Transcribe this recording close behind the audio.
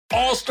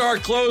All-star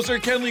closer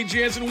Kenley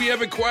Jansen, we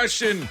have a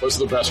question. What's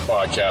the best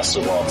podcast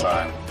of all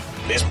time?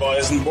 Baseball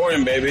isn't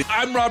boring, baby.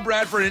 I'm Rob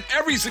Bradford, and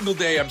every single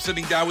day I'm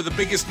sitting down with the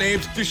biggest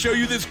names to show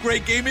you this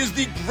great game is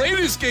the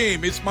greatest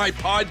game. It's my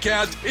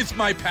podcast. It's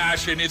my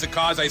passion. It's a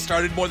cause I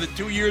started more than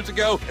 2 years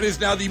ago and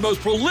is now the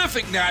most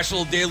prolific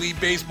national daily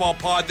baseball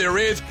pod there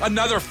is.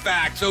 Another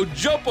fact. So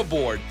jump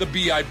aboard the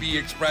BIB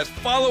Express.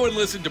 Follow and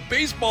listen to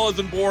Baseball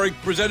Isn't Boring,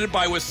 presented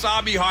by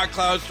Wasabi Hot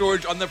Cloud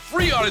Storage on the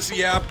free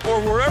Odyssey app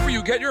or wherever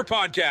you get your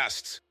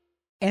podcasts.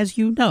 As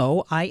you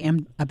know, I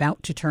am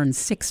about to turn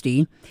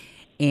 60.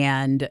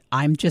 And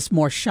I'm just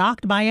more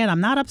shocked by it.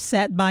 I'm not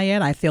upset by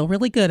it. I feel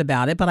really good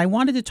about it. But I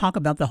wanted to talk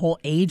about the whole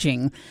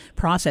aging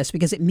process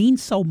because it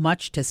means so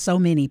much to so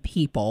many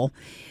people.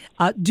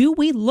 Do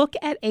we look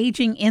at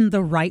aging in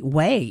the right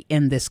way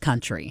in this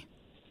country?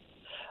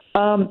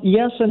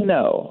 Yes and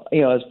no.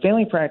 As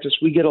family practice,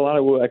 we get a lot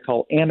of what I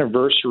call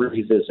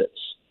anniversary visits.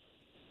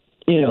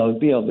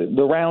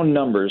 The round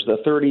numbers, the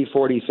 30,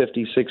 40,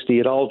 50, 60,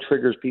 it all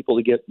triggers people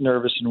to get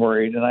nervous and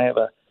worried. And I have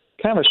a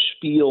kind of a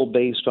spiel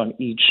based on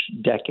each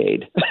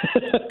decade.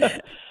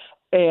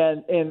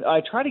 and I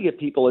try to get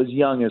people as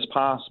young as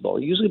possible.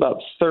 Usually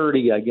about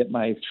 30, I get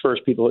my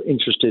first people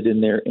interested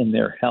in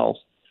their health.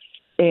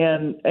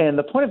 And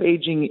the point of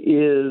aging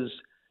is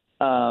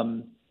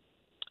my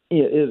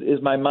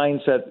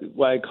mindset.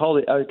 What I called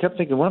it, I kept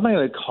thinking, what am I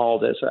going to call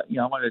this? I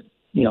want to,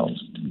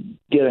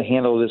 get a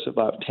handle of this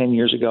about 10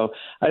 years ago.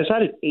 I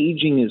decided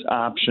aging is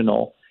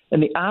optional.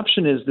 And the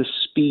option is the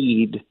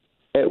speed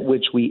at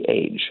which we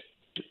age.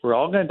 We're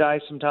all going to die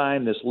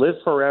sometime. This live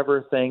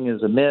forever thing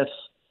is a myth.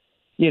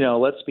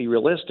 Let's be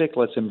realistic.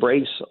 Let's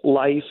embrace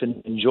life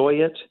and enjoy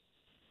it.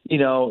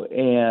 There's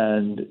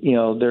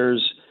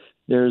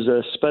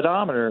a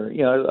speedometer.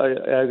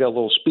 I got a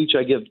little speech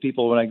I give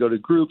people when I go to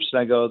groups, and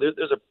I go, there's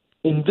an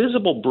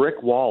invisible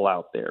brick wall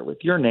out there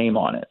with your name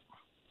on it.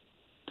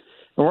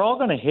 And we're all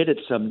going to hit it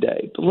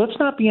someday, but let's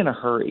not be in a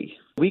hurry.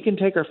 We can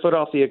take our foot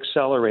off the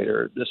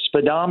accelerator. The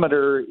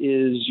speedometer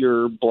is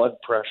your blood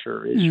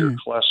pressure, is your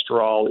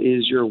cholesterol,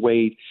 is your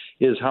weight,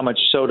 is how much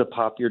soda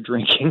pop you're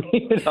drinking,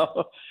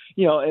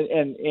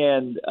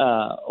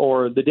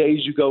 or the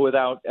days you go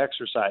without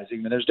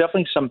exercising. And there's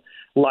definitely some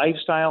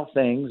lifestyle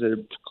things that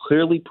are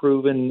clearly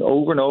proven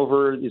over and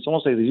over. It's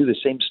almost like they do the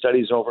same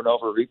studies over and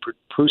over,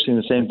 reproducing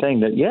the same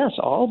thing, that yes,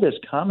 all this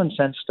common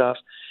sense stuff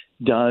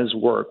does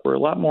work. We're a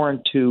lot more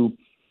into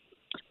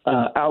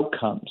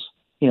outcomes.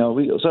 So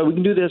we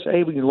can do this.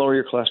 Hey, we can lower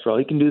your cholesterol.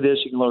 You can do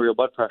this. You can lower your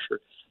blood pressure.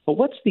 But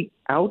what's the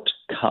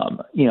outcome?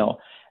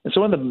 And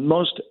so one of the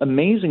most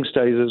amazing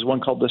studies is one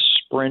called the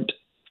SPRINT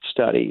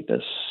study,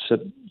 the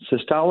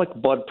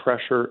systolic blood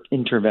pressure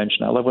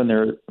intervention. I love when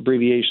their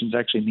abbreviations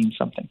actually mean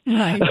something.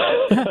 Right.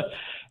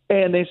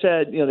 And they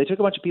said, they took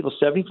a bunch of people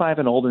 75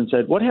 and older and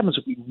said, what happens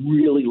if we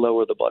really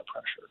lower the blood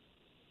pressure?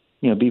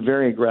 Be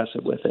very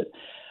aggressive with it.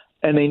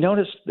 And they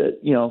noticed that,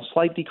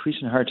 slight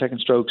decrease in heart attack and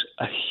strokes,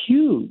 a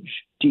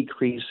huge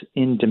decrease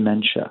in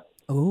dementia.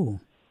 Oh.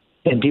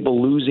 And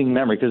people losing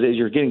memory. Because as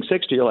you're getting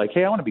 60, you're like,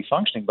 hey, I want to be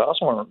functioning, but I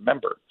also want to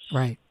remember.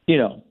 Right.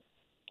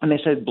 And they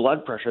said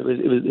blood pressure.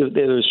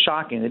 It was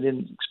shocking. They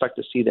didn't expect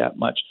to see that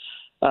much.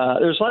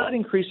 There's a slight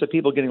increase of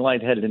people getting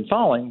lightheaded and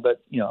falling,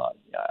 but,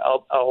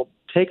 I'll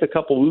take a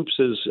couple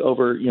oopses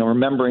over,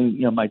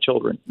 remembering, my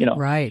children,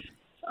 Right.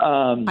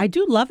 I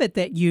do love it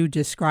that you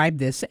describe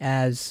this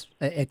as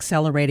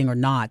accelerating or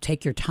not.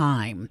 Take your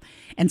time.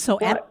 And so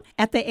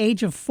at the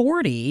age of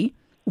 40,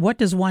 what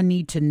does one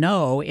need to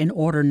know in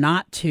order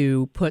not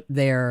to put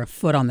their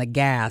foot on the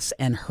gas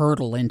and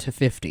hurtle into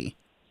 50?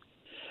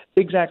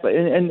 Exactly.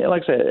 And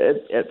like I said,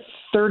 at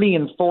 30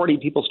 and 40,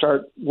 people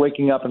start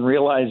waking up and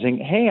realizing,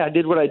 hey, I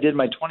did what I did in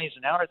my 20s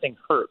and now everything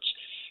hurts.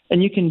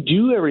 And you can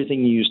do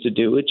everything you used to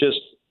do. It just,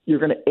 you're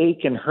going to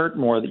ache and hurt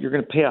more, that you're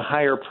going to pay a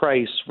higher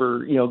price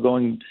for,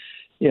 going,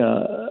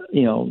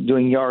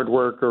 doing yard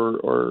work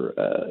or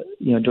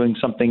doing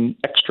something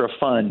extra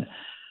fun.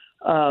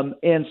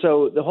 And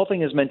so the whole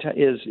thing is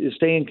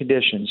stay in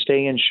condition,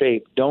 stay in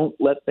shape. Don't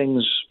let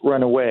things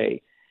run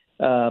away.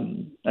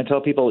 I tell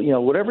people,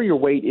 whatever your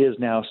weight is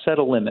now, set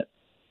a limit.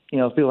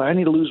 People are, I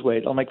need to lose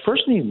weight. I'm like,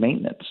 first you need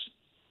maintenance.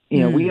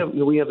 We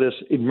have this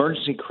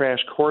emergency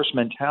crash course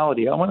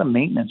mentality. I want a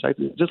maintenance.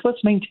 Just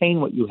let's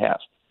maintain what you have.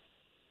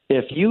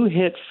 If you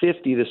hit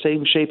 50, the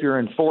same shape you're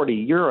in 40,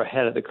 you're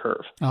ahead of the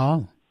curve.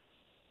 Oh.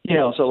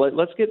 So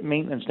let's get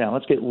maintenance down.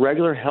 Let's get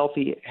regular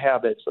healthy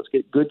habits. Let's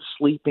get good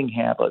sleeping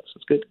habits.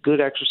 Let's get good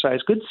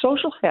exercise, good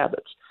social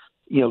habits.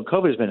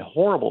 COVID has been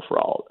horrible for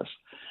all of us.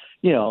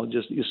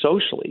 Just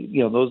socially,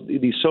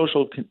 these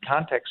social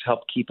contexts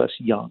help keep us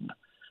young.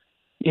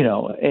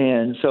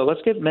 And so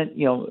let's get,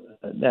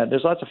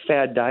 there's lots of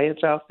fad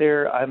diets out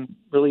there. I'm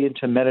really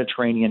into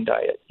Mediterranean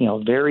diet,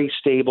 very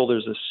stable.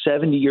 There's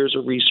 70 years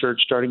of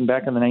research starting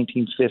back in the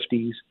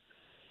 1950s.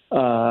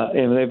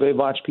 And they've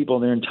watched people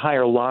their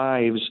entire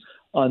lives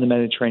on the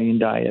Mediterranean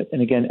diet.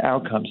 And again,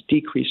 outcomes,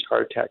 decreased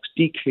heart attacks,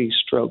 decreased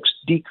strokes,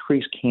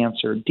 decreased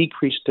cancer,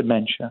 decreased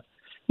dementia.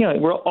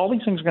 All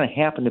these things are going to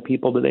happen to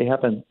people, but they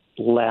happen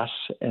less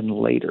and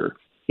later.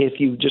 if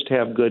you just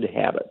have good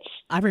habits.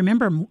 I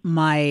remember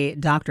my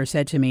doctor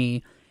said to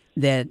me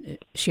that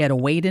she had a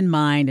weight in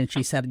mind, and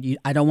she said,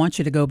 I don't want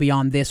you to go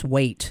beyond this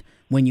weight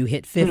when you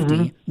hit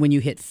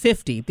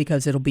 50,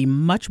 because it'll be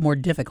much more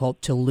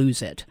difficult to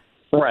lose it.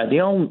 Right. The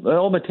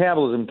old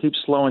metabolism keeps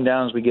slowing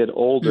down as we get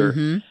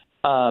older.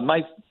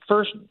 My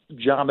first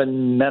job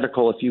in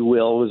medical, if you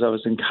will, was I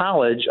was in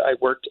college. I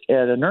worked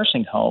at a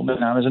nursing home,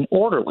 and I was an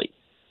orderly.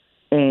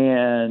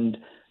 And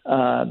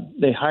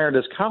they hired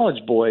us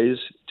college boys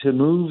to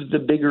move the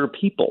bigger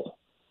people.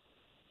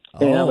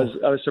 Oh. And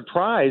I was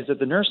surprised at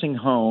the nursing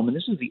home, and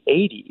this is the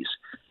 80s,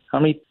 how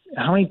many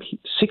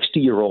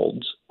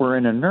 60-year-olds were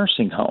in a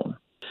nursing home.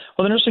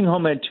 Well, the nursing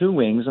home had two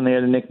wings, and they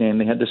had a nickname.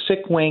 They had the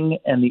sick wing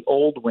and the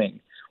old wing.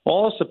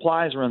 All the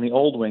supplies were in the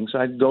old wing, so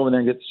I'd go in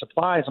there and get the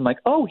supplies. I'm like,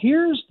 oh,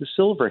 here's the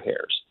silver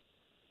hairs.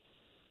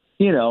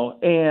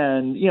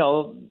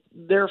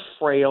 They're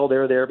frail.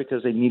 They're there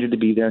because they needed to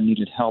be there,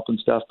 needed help and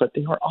stuff, but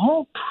they were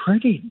all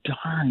pretty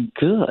darn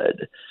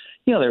good.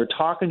 They were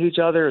talking to each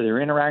other. They were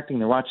interacting.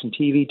 They're watching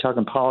TV,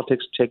 talking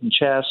politics, taking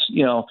chess,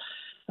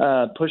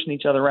 pushing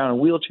each other around in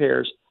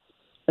wheelchairs.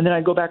 And then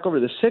I go back over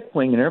to the sick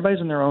wing, and everybody's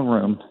in their own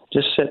room,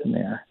 just sitting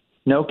there.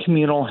 No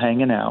communal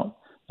hanging out.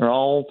 They're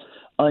all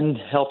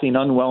unhealthy and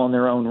unwell in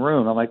their own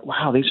room. I'm like,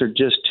 wow, these are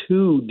just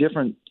two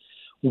different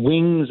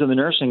wings of the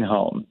nursing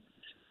home.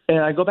 And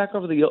I go back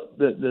over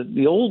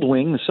the old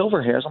wing, the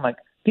silver hairs. I'm like,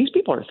 these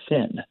people are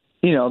thin.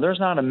 There's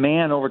not a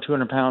man over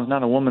 200 pounds,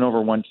 not a woman over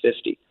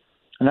 150.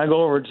 And I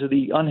go over to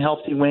the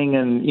unhealthy wing,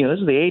 and, this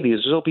is the 80s.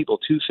 There's still people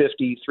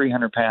 250,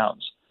 300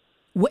 pounds.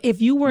 If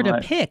you were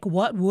to pick,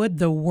 what would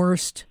the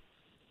worst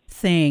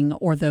thing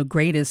or the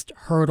greatest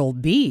hurdle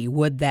be?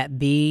 Would that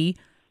be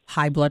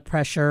high blood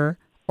pressure,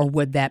 or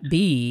would that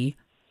be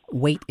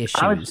weight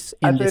issues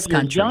in this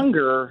country?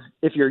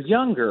 If you're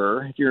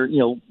younger,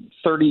 30s,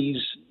 40s,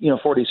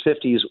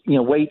 50s,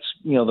 weights,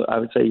 I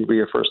would say would be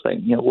your first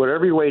thing.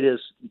 Whatever your weight is,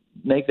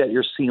 make that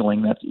your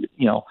ceiling. That's,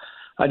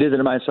 I did it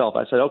to myself.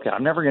 I said, okay,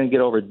 I'm never going to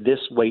get over this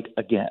weight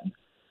again.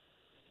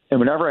 And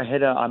whenever I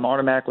hit I'm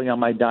automatically on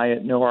my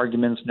diet, no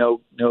arguments, no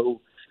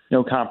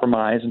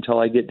compromise until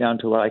I get down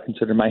to what I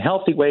consider my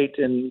healthy weight.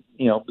 And,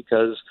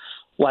 because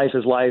life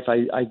is life,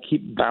 I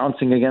keep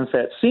bouncing against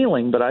that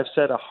ceiling, but I've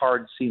set a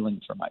hard ceiling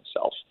for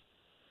myself.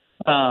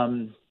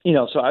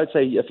 So I would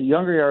say if you're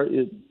younger, you are,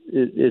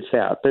 it's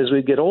that. But as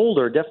we get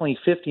older, definitely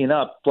 50 and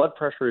up, blood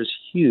pressure is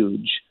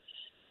huge.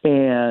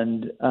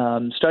 And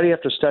study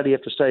after study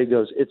after study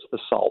goes, it's the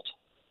salt.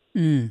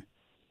 Mm.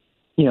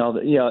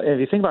 If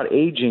you think about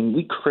aging,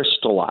 we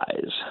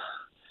crystallize.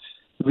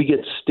 We get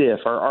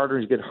stiff. Our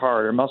arteries get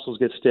hard. Our muscles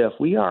get stiff.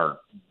 We are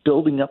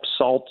building up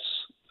salts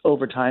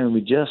over time, and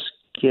we get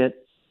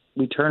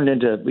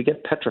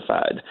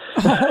petrified.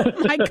 Oh,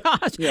 my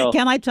gosh.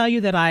 Can I tell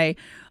you that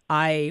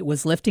I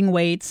was lifting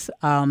weights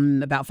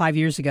about 5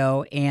 years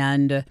ago,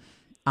 and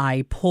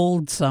I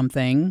pulled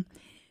something,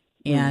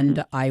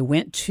 and I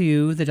went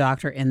to the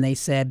doctor, and they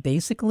said,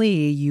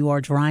 basically, you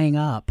are drying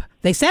up.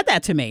 They said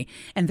that to me,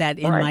 and that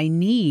in my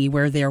knee,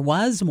 where there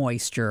was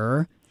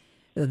moisture,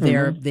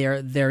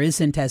 there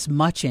isn't as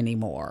much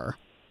anymore.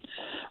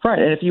 Right,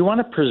 and if you want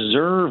to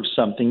preserve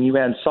something, you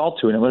add salt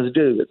to it. And what does it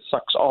do? It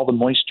sucks all the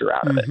moisture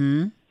out of it.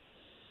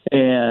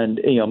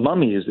 And,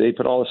 mummies, they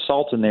put all the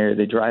salt in there,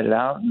 they dried it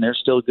out, and they're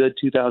still good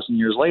 2,000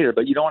 years later.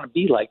 But you don't want to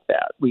be like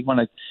that. We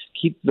want to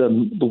keep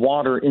the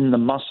water in the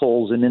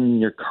muscles and in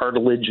your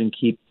cartilage and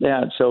keep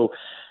that. So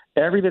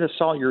every bit of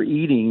salt you're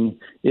eating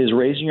is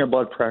raising your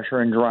blood pressure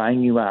and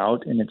drying you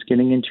out, and it's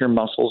getting into your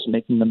muscles,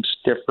 making them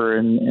stiffer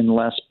and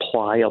less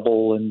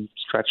pliable and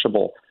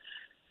stretchable.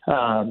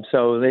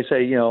 So they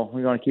say,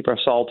 we want to keep our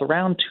salt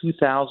around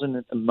 2,000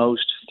 at the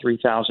most,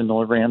 3,000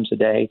 milligrams a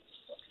day.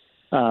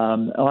 A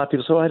lot of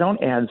people say, I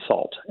don't add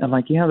salt. I'm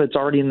like, that's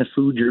already in the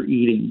food you're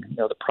eating.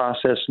 The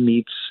processed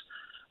meats,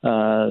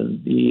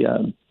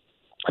 the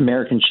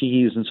American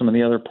cheese and some of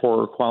the other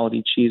poorer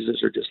quality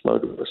cheeses are just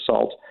loaded with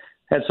salt.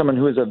 I had someone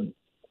who is a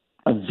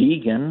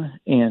vegan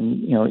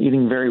and,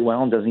 eating very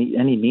well and doesn't eat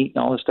any meat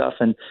and all this stuff.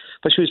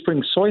 But she was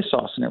putting soy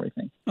sauce and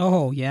everything.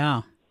 Oh,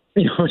 yeah.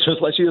 Which was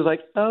like, she was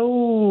like,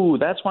 oh,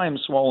 that's why I'm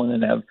swollen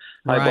and have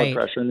high blood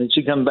pressure. And then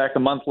she comes back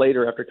a month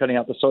later after cutting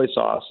out the soy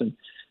sauce, and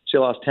she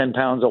lost 10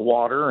 pounds of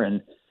water,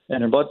 and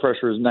her blood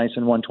pressure is nice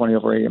and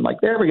 120/80. I'm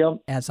like, there we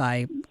go. As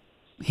I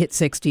hit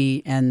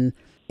 60, and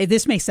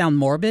this may sound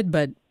morbid,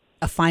 but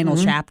a final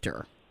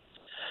chapter.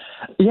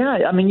 Yeah,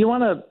 I mean, you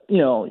want to,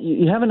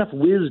 you have enough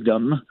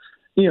wisdom,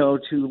 to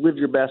live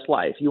your best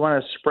life. You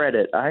want to spread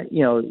it. I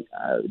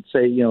would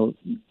say,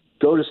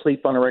 go to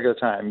sleep on a regular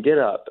time, get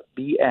up,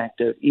 be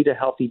active, eat a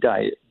healthy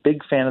diet.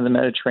 Big fan of the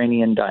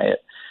Mediterranean diet.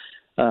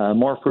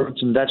 More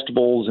fruits and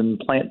vegetables and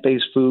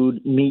plant-based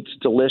food. Meat's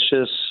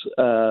delicious,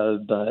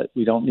 but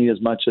we don't need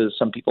as much as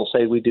some people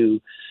say we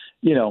do,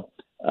 a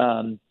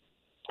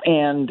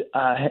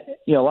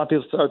lot of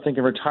people start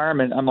thinking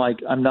retirement. I'm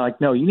like,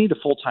 no, you need a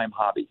full-time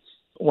hobby.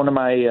 One of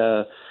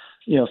my,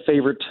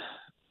 favorite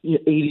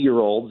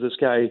 80-year-olds, this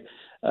guy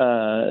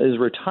is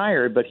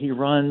retired, but he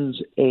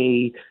runs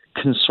a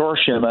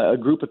consortium, a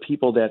group of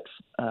people that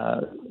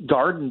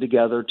garden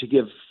together to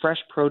give fresh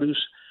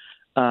produce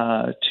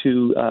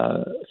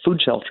to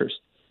food shelters,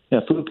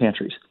 food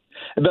pantries.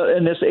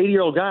 And this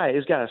 80-year-old guy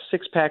has got a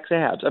six-pack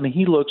abs. I mean,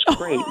 he looks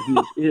great.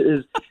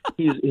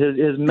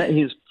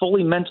 He's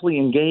fully mentally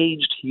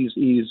engaged. He's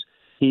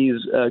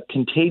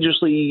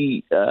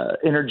contagiously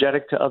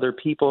energetic to other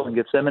people and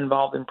gets them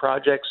involved in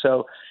projects.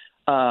 So,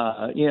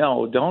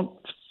 don't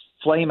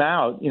flame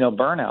out,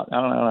 burnout.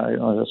 I don't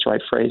know if that's the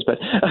right phrase, but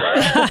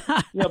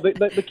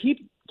but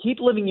keep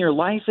living your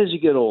life as you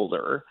get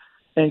older,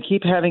 and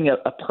keep having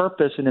a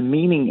purpose and a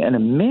meaning and a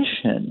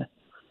mission.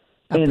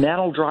 And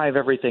that'll drive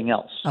everything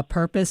else. A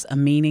purpose, a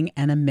meaning,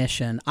 and a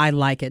mission. I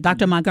like it.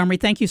 Dr. Montgomery,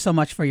 thank you so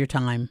much for your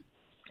time.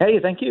 Hey,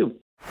 thank you.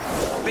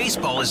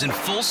 Baseball is in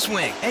full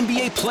swing.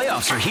 NBA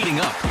playoffs are heating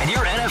up, and your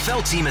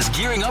NFL team is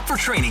gearing up for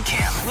training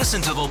camp.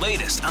 Listen to the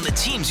latest on the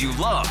teams you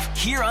love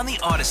here on the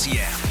Odyssey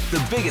app.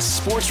 The biggest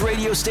sports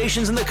radio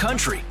stations in the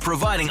country,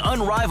 providing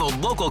unrivaled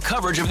local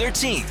coverage of their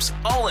teams,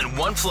 all in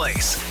one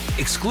place.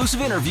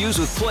 Exclusive interviews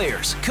with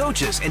players,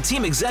 coaches, and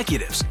team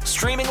executives,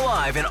 streaming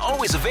live and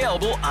always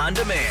available on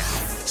demand.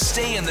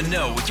 Stay in the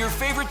know with your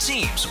favorite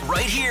teams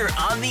right here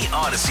on the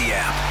Odyssey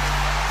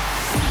app.